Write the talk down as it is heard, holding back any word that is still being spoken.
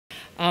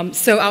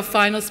So our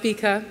final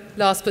speaker,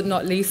 last but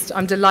not least,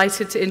 I'm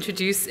delighted to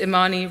introduce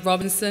Imani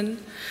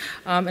Robinson,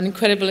 an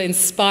incredible,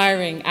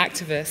 inspiring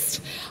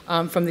activist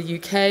from the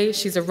UK.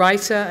 She's a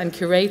writer and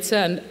curator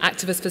and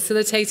activist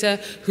facilitator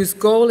whose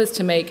goal is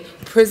to make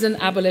prison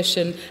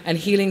abolition and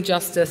healing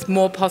justice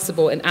more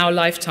possible in our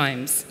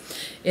lifetimes.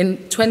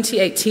 In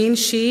 2018,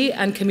 she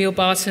and Camille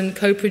Barton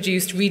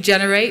co-produced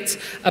Regenerate,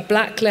 a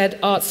Black-led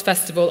arts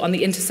festival on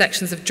the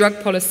intersections of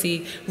drug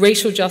policy,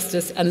 racial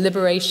justice, and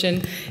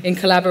liberation in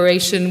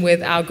collaboration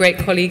with our great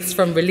colleagues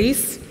from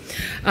Release.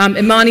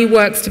 Imani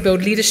works to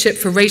build leadership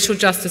for racial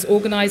justice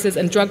organizers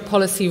and drug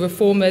policy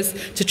reformers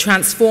to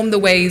transform the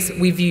ways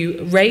we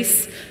view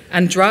race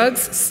and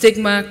drugs,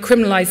 stigma,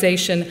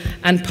 criminalization,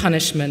 and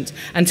punishment,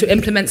 and to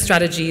implement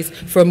strategies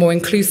for a more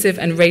inclusive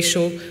and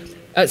radical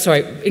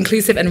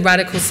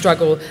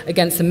struggle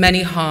against the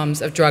many harms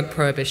of drug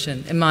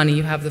prohibition. Imani,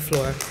 you have the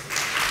floor.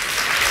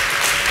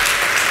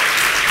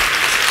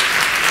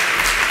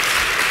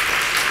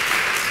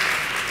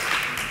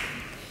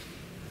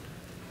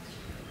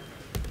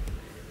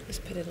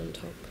 Just put it on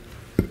top.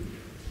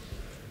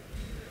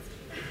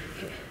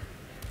 Okay.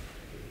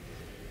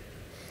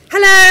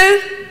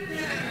 Hello?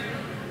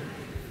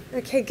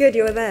 Okay, good,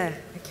 you're there.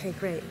 Okay,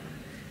 great.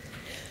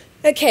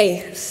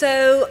 Okay,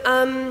 so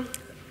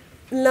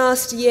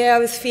last year I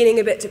was feeling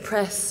a bit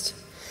depressed,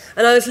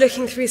 and I was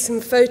looking through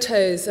some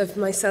photos of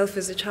myself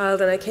as a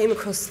child, and I came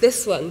across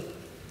this one,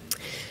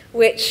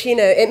 which, you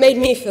know, it made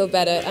me feel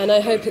better, and I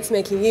hope it's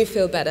making you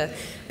feel better,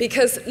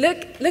 because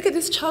look at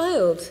this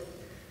child,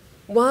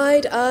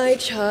 wide-eyed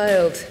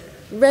child,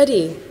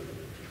 ready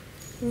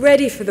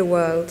for the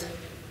world.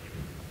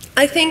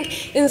 I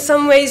think in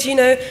some ways, you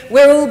know,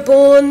 we're all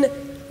born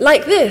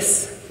like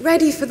this,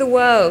 ready for the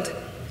world,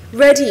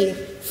 ready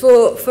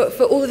for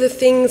all of the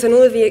things and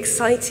all of the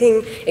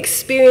exciting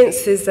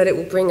experiences that it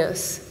will bring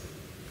us.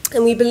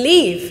 And we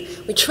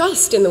believe, we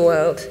trust in the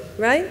world,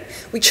 right?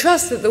 We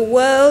trust that the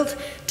world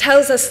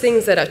tells us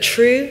things that are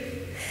true,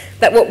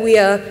 that what we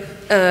are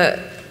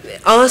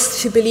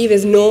asked to believe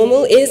is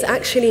normal is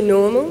actually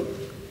normal.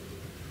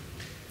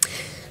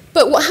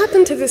 But what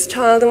happened to this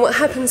child and what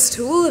happens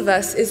to all of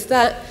us is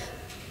that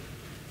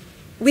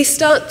we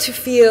start to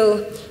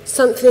feel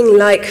something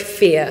like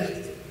fear.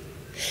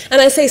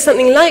 And I say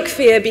something like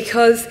fear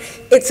because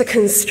it's a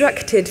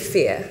constructed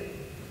fear.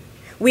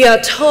 We are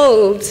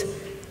told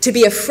to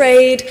be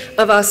afraid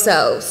of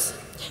ourselves.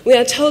 We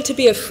are told to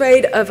be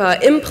afraid of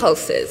our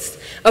impulses,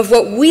 of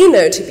what we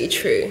know to be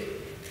true,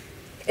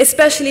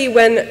 especially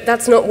when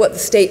that's not what the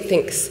state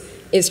thinks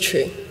is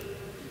true,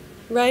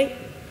 right?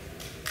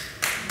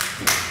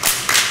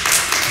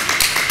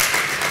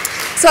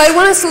 So I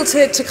want us all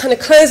to kind of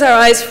close our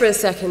eyes for a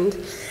second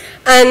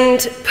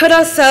and put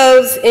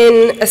ourselves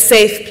in a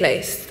safe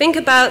place. Think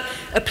about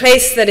a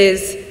place that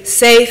is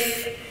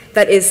safe,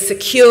 that is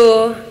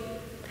secure,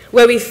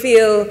 where we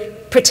feel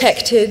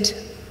protected.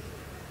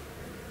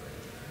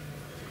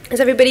 Is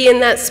everybody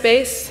in that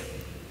space?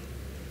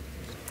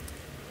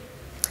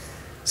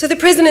 So the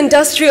prison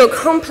industrial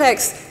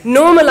complex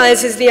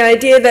normalizes the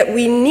idea that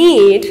we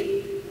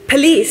need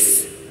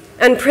police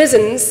and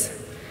prisons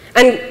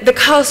and the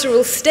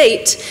carceral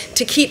state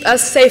to keep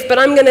us safe, but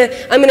I'm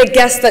gonna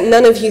guess that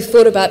none of you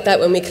thought about that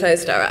when we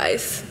closed our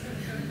eyes,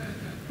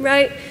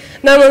 right?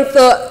 No one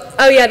thought,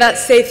 oh yeah, that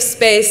safe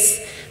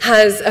space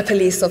has a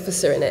police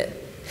officer in it.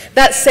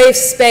 That safe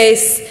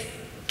space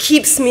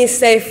keeps me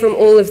safe from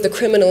all of the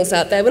criminals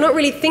out there. We're not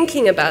really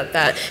thinking about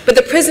that, but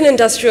the prison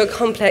industrial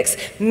complex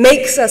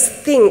makes us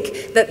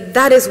think that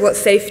that is what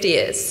safety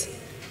is.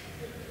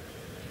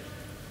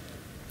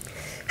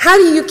 How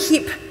do you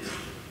keep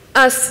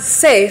us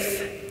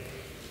safe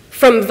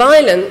from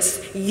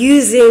violence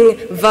using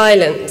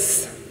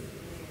violence?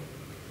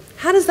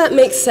 How does that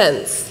make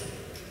sense?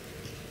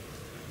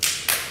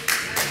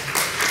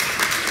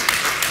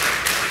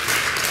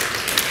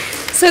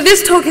 So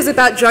this talk is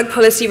about drug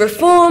policy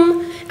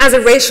reform as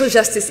a racial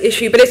justice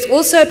issue, but it's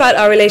also about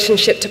our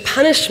relationship to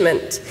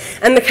punishment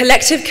and the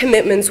collective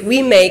commitments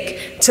we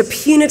make to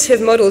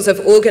punitive models of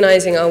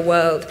organizing our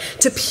world,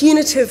 to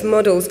punitive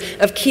models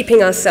of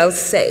keeping ourselves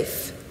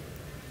safe.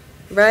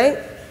 Right?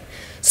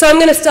 So I'm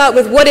going to start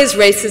with what is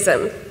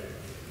racism?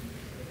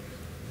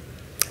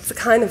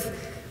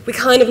 We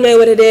kind of know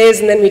what it is,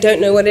 and then we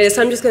don't know what it is.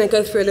 So I'm just going to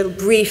go through a little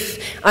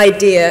brief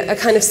idea, a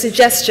kind of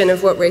suggestion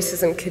of what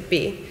racism could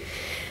be.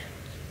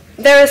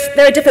 There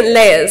are different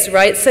layers,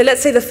 right? So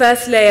let's say the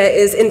first layer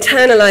is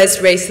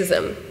internalized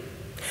racism,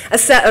 a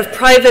set of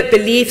private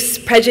beliefs,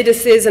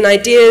 prejudices, and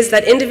ideas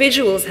that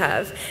individuals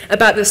have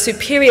about the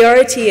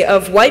superiority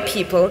of white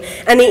people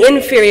and the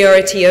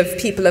inferiority of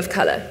people of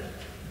color.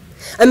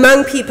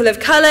 Among people of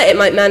color, it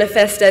might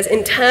manifest as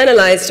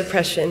internalized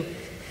oppression.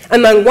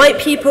 Among white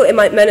people, it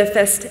might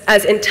manifest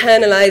as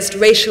internalized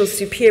racial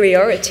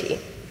superiority.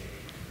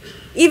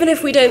 Even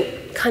if we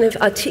don't kind of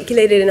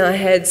articulate it in our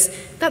heads,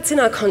 that's in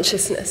our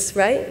consciousness,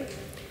 right?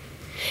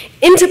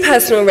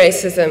 Interpersonal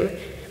racism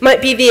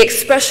might be the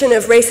expression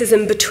of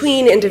racism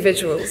between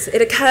individuals.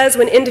 It occurs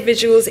when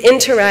individuals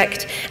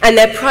interact and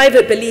their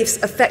private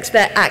beliefs affect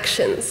their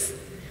actions.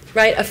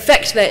 right,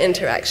 affect their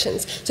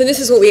interactions. So this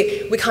is what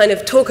we kind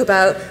of talk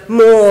about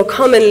more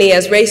commonly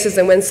as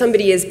racism. When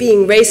somebody is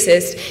being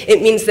racist,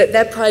 it means that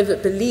their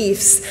private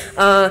beliefs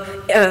are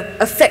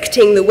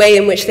affecting the way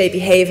in which they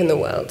behave in the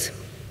world.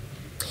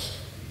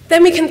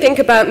 Then we can think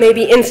about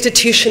maybe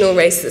institutional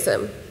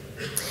racism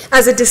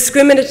as a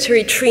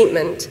discriminatory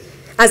treatment,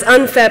 as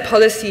unfair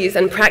policies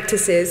and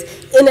practices,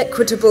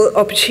 inequitable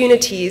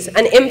opportunities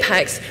and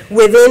impacts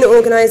within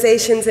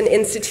organizations and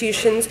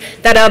institutions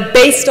that are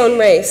based on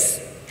race,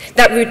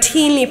 that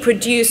routinely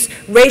produce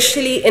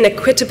racially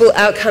inequitable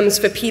outcomes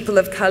for people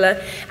of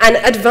color and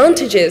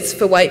advantages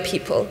for white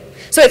people.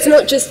 So it's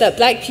not just that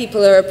black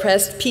people are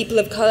oppressed, people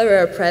of color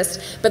are oppressed,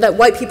 but that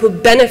white people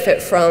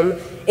benefit from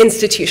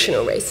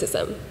institutional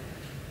racism.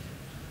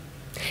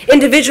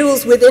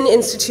 Individuals within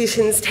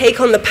institutions take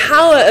on the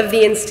power of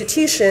the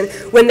institution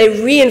when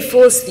they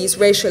reinforce these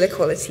racial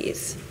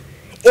inequalities.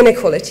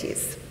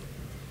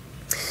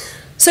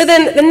 So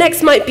then the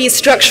next might be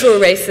structural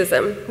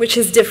racism, which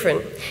is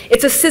different.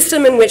 It's a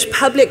system in which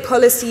public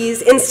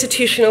policies,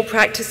 institutional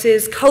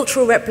practices,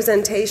 cultural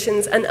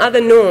representations, and other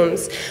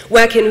norms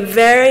work in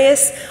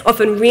various,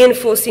 often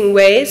reinforcing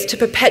ways to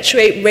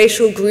perpetuate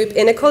racial group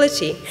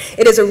inequality.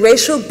 It is a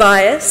racial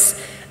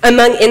bias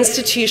among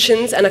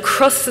institutions and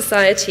across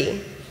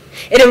society.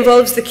 It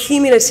involves the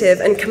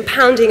cumulative and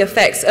compounding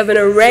effects of an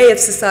array of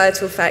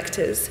societal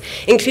factors,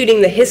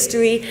 including the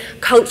history,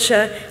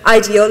 culture,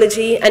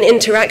 ideology, and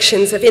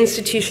interactions of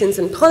institutions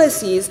and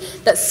policies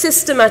that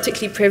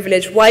systematically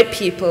privilege white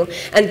people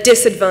and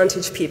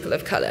disadvantage people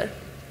of color.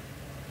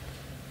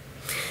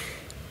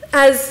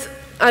 As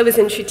I was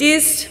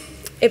introduced,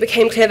 it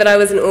became clear that I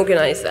was an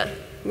organizer,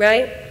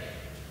 right?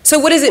 So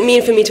what does it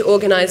mean for me to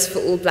organize for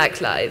all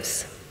black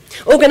lives?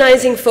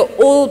 Organizing for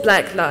all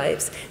black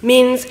lives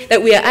means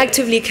that we are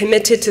actively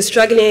committed to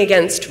struggling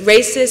against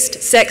racist,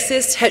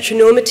 sexist,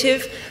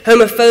 heteronormative,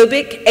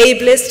 homophobic,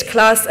 ableist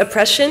class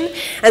oppression,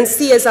 and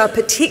see as our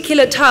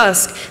particular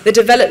task the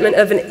development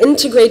of an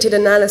integrated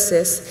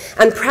analysis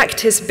and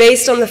practice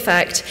based on the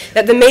fact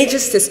that the major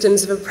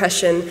systems of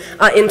oppression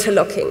are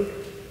interlocking.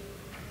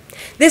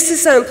 This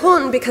is so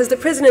important because the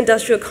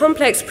prison-industrial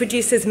complex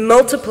produces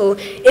multiple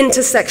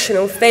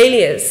intersectional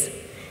failures.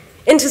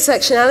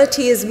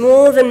 Intersectionality is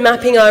more than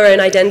mapping our own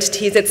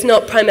identities. It's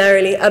not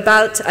primarily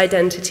about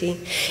identity.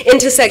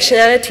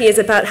 Intersectionality is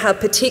about how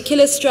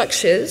particular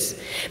structures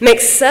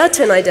make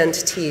certain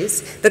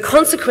identities the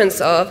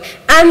consequence of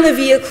and the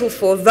vehicle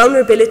for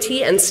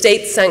vulnerability and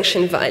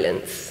state-sanctioned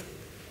violence.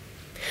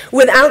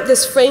 Without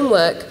this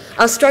framework,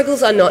 our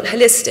struggles are not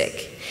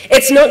holistic.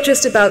 It's not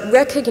just about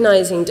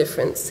recognizing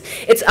difference.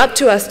 It's up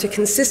to us to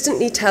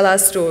consistently tell our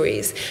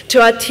stories,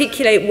 to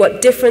articulate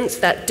what difference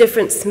that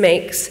difference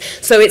makes,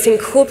 so it's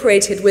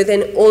incorporated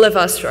within all of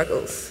our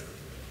struggles.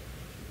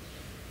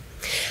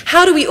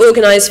 How do we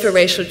organize for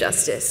racial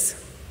justice?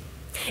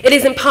 It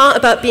is in part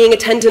about being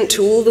attentive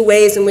to all the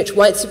ways in which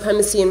white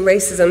supremacy and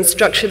racism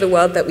structure the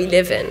world that we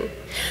live in.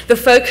 The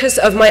focus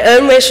of my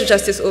own racial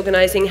justice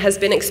organizing has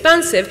been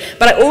expansive,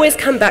 but I always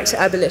come back to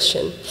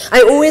abolition.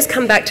 I always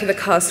come back to the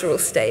carceral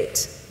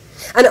state,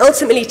 and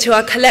ultimately to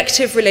our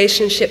collective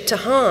relationship to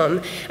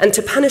harm and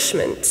to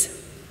punishment.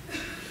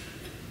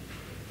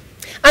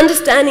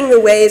 Understanding the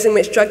ways in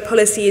which drug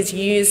policy is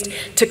used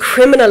to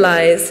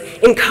criminalize,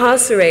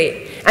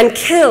 incarcerate, and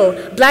kill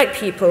black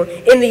people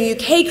in the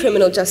UK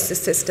criminal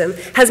justice system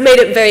has made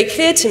it very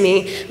clear to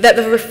me that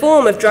the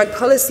reform of drug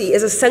policy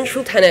is a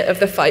central tenet of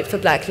the fight for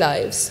black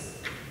lives.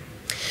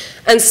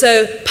 And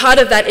so part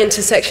of that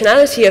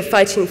intersectionality of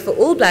fighting for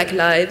all black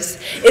lives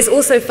is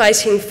also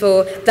fighting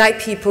for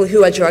black people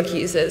who are drug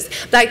users,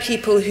 black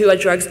people who are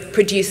drug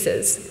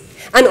producers,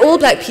 and all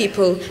black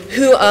people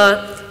who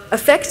are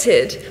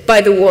affected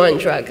by the war on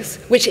drugs,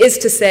 which is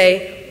to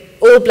say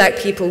all black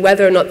people,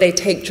 whether or not they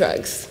take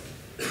drugs.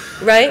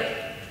 Right?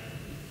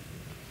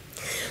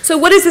 So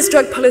what does this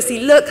drug policy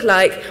look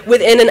like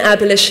within an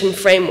abolition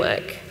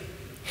framework?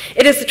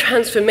 It is the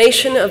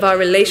transformation of our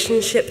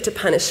relationship to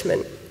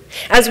punishment.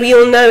 As we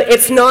all know,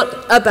 it's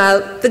not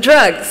about the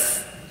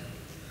drugs.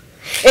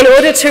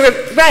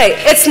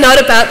 It's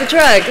not about the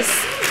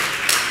drugs.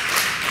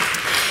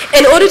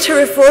 In order to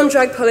reform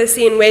drug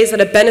policy in ways that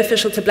are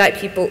beneficial to black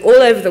people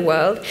all over the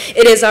world,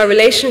 it is our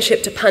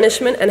relationship to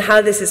punishment and how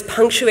this is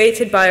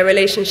punctuated by a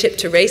relationship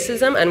to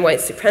racism and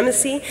white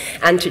supremacy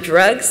and to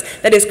drugs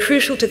that is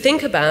crucial to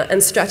think about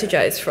and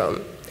strategize from.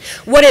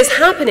 What is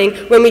happening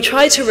when we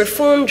try to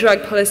reform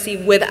drug policy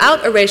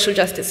without a racial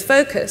justice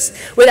focus,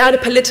 without a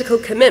political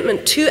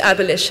commitment to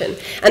abolition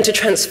and to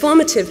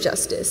transformative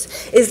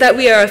justice, is that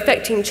we are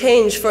affecting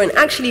change for an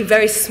actually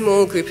very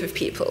small group of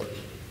people.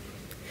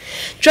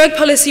 Drug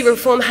policy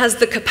reform has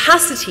the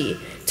capacity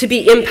to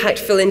be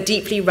impactful in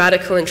deeply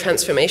radical and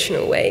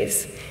transformational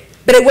ways,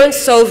 but it won't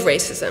solve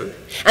racism,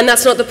 and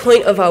that's not the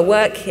point of our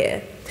work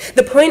here.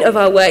 The point of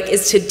our work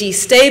is to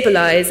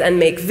destabilize and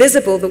make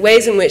visible the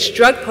ways in which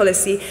drug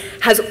policy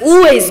has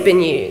always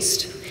been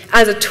used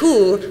as a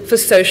tool for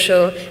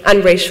social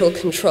and racial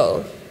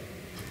control.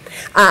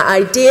 Our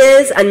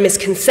ideas and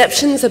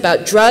misconceptions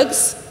about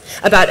drugs,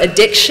 about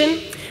addiction,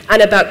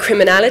 and about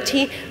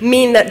criminality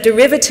mean that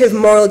derivative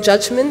moral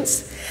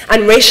judgments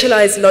and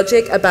racialized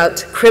logic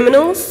about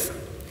criminals,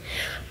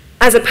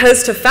 as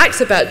opposed to facts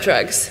about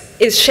drugs,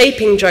 is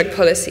shaping drug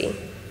policy.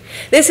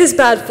 This is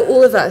bad for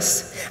all of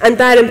us, and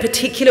bad in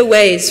particular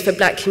ways for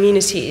black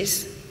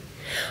communities.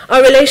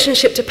 Our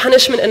relationship to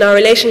punishment and our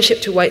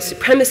relationship to white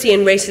supremacy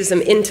and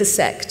racism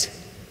intersect.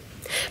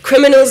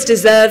 Criminals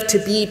deserve to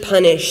be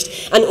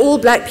punished, and all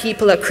black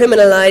people are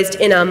criminalized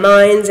in our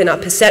minds, in our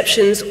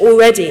perceptions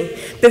already,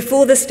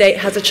 before the state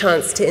has a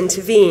chance to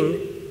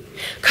intervene.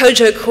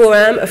 Kojo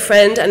Koram, a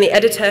friend and the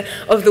editor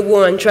of The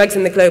War on Drugs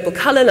and the Global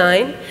Color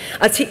Line,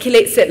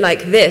 articulates it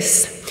like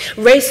this: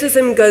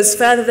 racism goes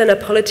further than a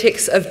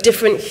politics of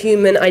different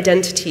human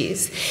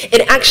identities.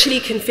 It actually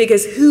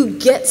configures who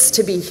gets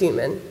to be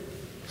human.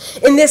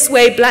 In this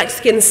way, black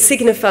skin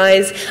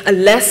signifies a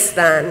less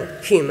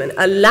than human,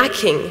 a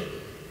lacking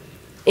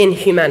in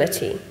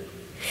humanity.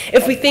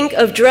 If we think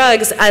of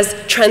drugs as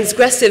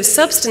transgressive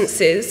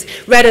substances,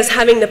 read as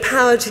having the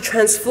power to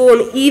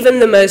transform even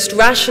the most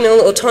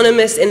rational,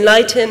 autonomous,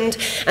 enlightened,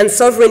 and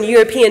sovereign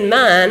European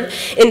man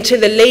into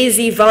the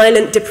lazy,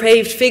 violent,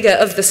 depraved figure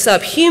of the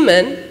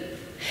subhuman,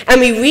 and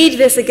we read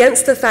this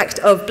against the fact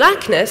of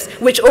blackness,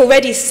 which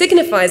already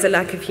signifies a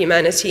lack of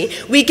humanity,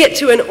 we get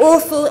to an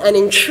awful and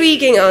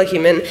intriguing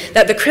argument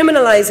that the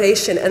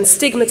criminalization and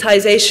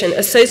stigmatization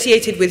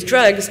associated with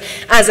drugs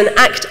as an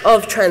act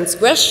of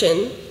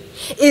transgression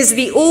is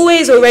the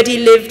always already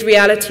lived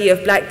reality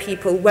of black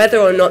people, whether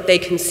or not they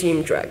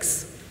consume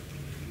drugs.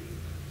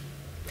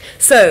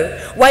 So,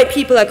 white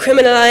people are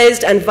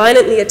criminalized and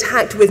violently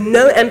attacked with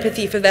no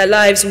empathy for their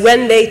lives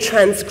when they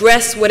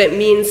transgress what it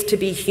means to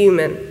be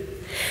human.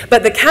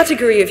 But the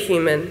category of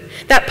human,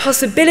 that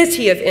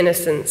possibility of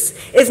innocence,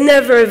 is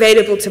never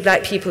available to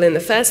black people in the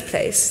first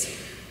place.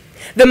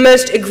 The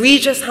most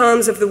egregious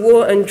harms of the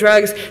war on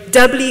drugs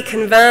doubly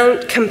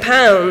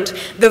compound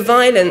the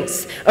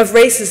violence of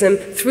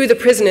racism through the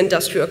prison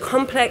industrial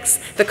complex,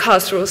 the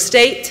carceral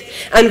state,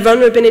 and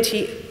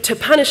vulnerability to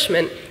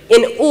punishment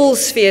in all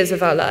spheres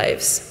of our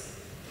lives.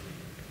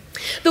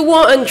 The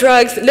war on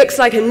drugs looks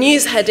like a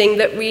news heading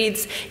that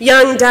reads,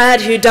 "Young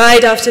dad who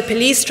died after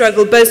police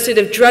struggle boasted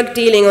of drug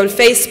dealing on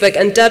Facebook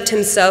and dubbed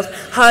himself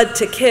hard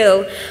to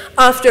kill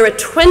after a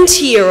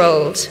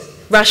 20-year-old,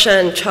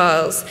 Rashan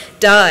Charles,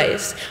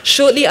 dies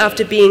shortly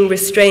after being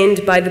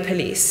restrained by the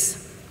police."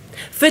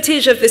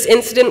 Footage of this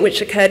incident,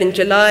 which occurred in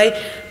July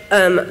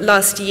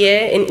last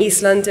year in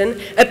East London,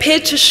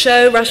 appeared to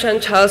show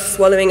Rashan Charles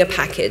swallowing a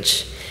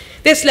package.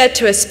 This led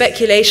to a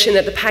speculation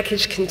that the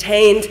package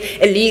contained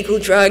illegal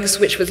drugs,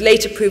 which was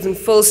later proven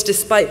false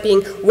despite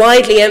being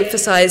widely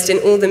emphasized in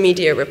all the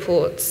media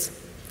reports.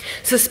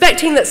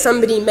 Suspecting that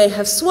somebody may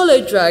have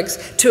swallowed drugs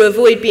to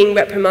avoid being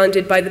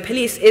reprimanded by the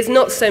police is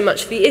not so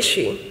much the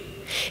issue.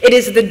 It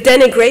is the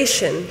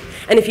denigration,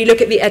 and if you look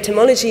at the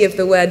etymology of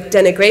the word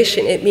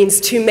denigration, it means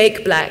to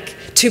make black,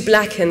 to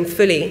blacken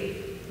fully,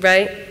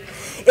 right?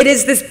 It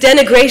is this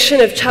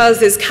denigration of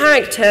Charles's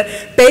character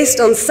based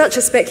on such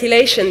a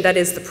speculation that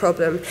is the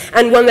problem,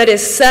 and one that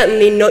is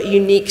certainly not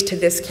unique to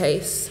this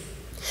case.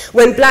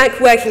 When black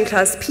working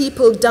class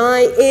people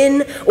die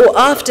in or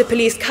after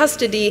police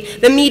custody,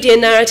 the media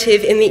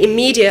narrative in the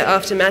immediate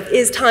aftermath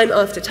is time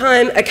after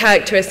time a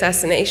character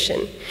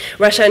assassination.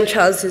 Rashan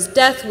Charles's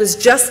death was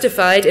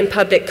justified in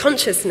public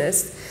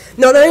consciousness,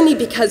 not only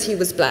because he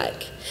was black,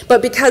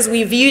 but because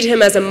we viewed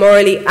him as a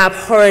morally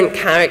abhorrent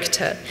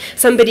character,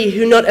 somebody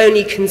who not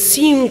only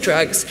consumed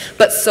drugs,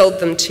 but sold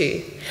them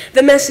too.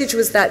 The message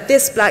was that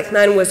this black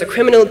man was a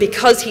criminal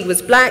because he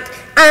was black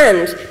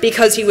and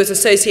because he was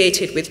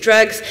associated with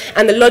drugs,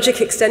 and the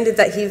logic extended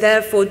that he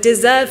therefore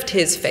deserved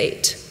his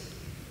fate.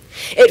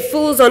 It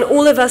falls on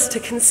all of us to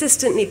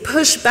consistently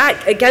push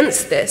back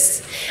against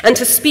this and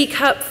to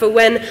speak up for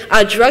when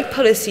our drug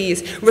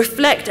policies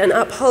reflect and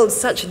uphold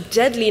such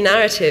deadly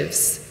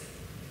narratives.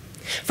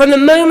 From the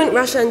moment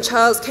Rashan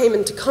Charles came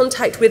into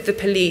contact with the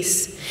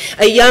police,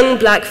 a young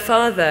black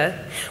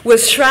father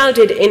was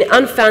shrouded in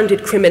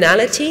unfounded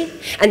criminality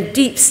and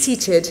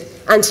deep-seated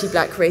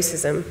anti-black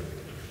racism.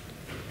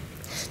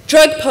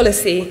 Drug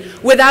policy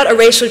without a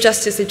racial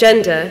justice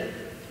agenda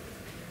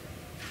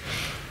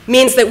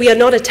means that we are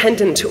not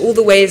attendant to all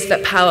the ways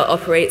that power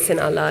operates in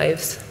our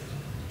lives.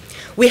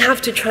 We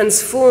have to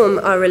transform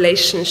our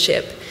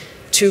relationship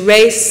to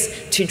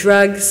race, to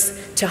drugs,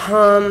 to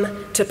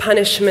harm, to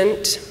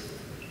punishment.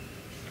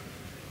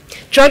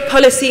 Drug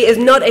policy is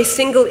not a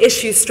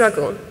single-issue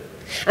struggle.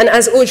 And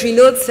as Audre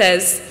Lorde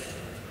says,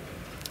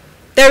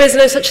 there is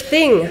no such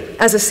thing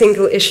as a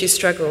single-issue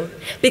struggle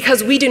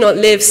because we do not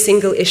live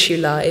single-issue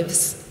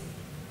lives.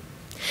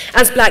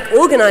 As black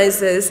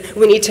organizers,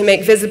 we need to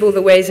make visible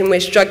the ways in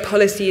which drug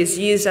policy is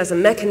used as a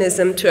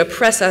mechanism to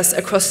oppress us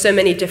across so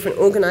many different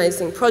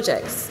organizing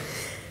projects.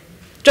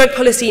 Drug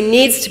policy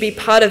needs to be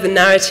part of the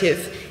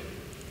narrative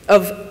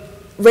of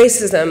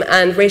racism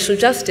and racial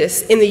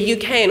justice in the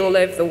UK and all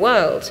over the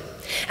world.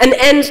 An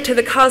end to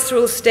the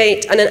carceral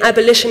state and an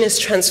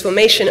abolitionist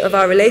transformation of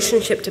our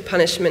relationship to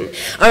punishment,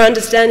 our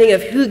understanding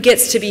of who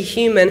gets to be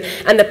human,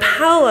 and the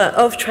power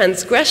of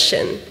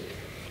transgression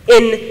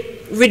in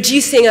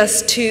reducing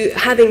us to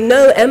having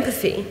no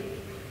empathy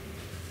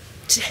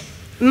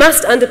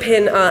must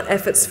underpin our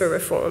efforts for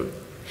reform.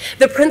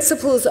 The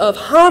principles of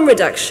harm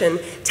reduction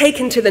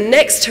taken to the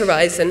next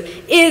horizon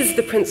is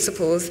the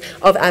principles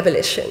of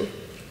abolition.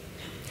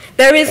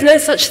 There is no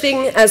such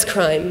thing as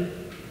crime.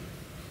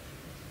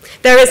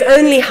 There is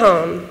only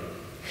harm,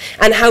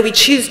 and how we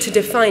choose to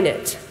define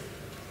it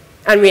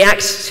and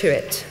react to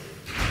it.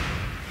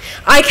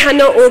 I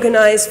cannot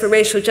organize for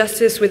racial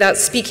justice without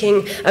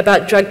speaking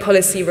about drug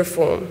policy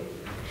reform.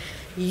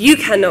 You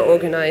cannot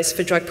organize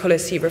for drug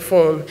policy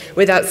reform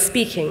without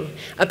speaking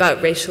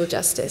about racial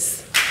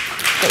justice.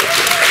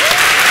 Thank you.